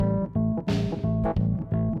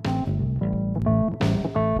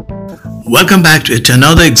Welcome back to yet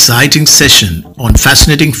another exciting session on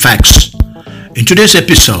fascinating facts. In today's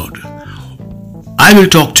episode, I will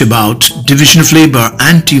talk to you about division of labor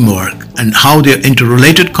and teamwork and how they are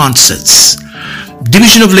interrelated concepts.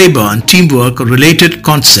 Division of labor and teamwork are related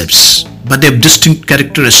concepts, but they have distinct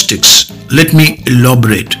characteristics. Let me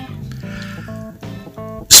elaborate.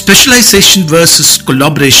 Specialization versus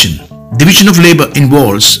collaboration. Division of labor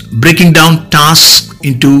involves breaking down tasks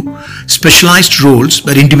into specialized roles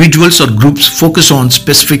where individuals or groups focus on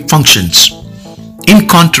specific functions. In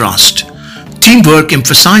contrast, teamwork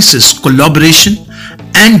emphasizes collaboration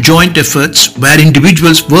and joint efforts where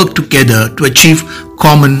individuals work together to achieve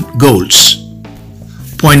common goals.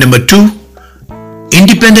 Point number 2.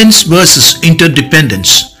 Independence versus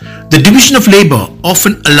interdependence. The division of labor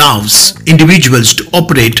often allows individuals to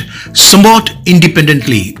operate somewhat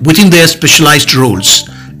independently within their specialized roles,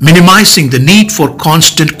 minimizing the need for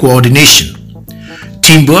constant coordination.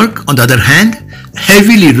 Teamwork, on the other hand,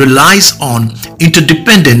 heavily relies on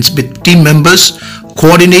interdependence with team members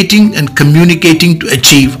coordinating and communicating to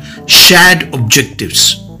achieve shared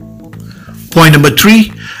objectives. Point number 3.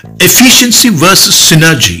 Efficiency versus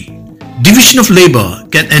synergy. Division of labor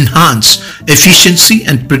can enhance efficiency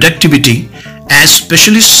and productivity as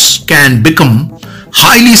specialists can become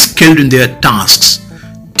highly skilled in their tasks.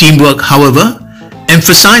 Teamwork, however,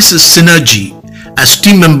 emphasizes synergy as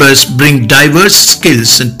team members bring diverse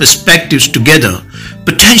skills and perspectives together,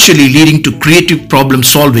 potentially leading to creative problem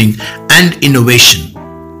solving and innovation.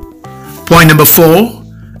 Point number 4.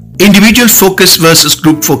 Individual focus versus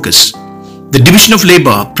group focus. The division of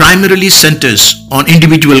labor primarily centers on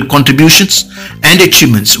individual contributions and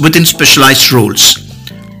achievements within specialized roles.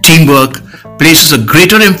 Teamwork places a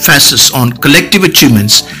greater emphasis on collective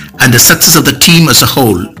achievements and the success of the team as a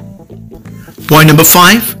whole. Point number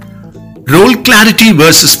 5. Role clarity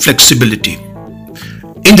versus flexibility.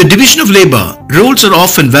 In the division of labor, roles are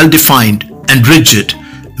often well defined and rigid,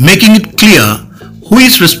 making it clear who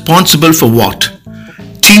is responsible for what.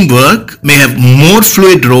 Teamwork may have more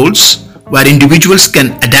fluid roles where individuals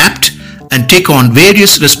can adapt and take on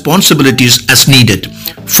various responsibilities as needed,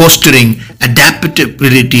 fostering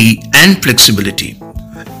adaptability and flexibility.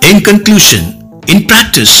 In conclusion, in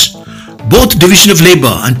practice, both division of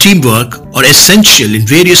labor and teamwork are essential in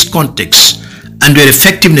various contexts, and their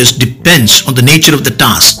effectiveness depends on the nature of the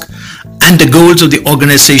task and the goals of the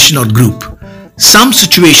organization or group. Some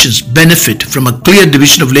situations benefit from a clear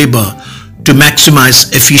division of labor to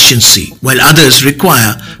maximize efficiency, while others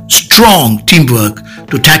require strong teamwork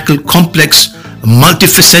to tackle complex,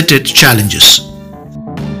 multifaceted challenges.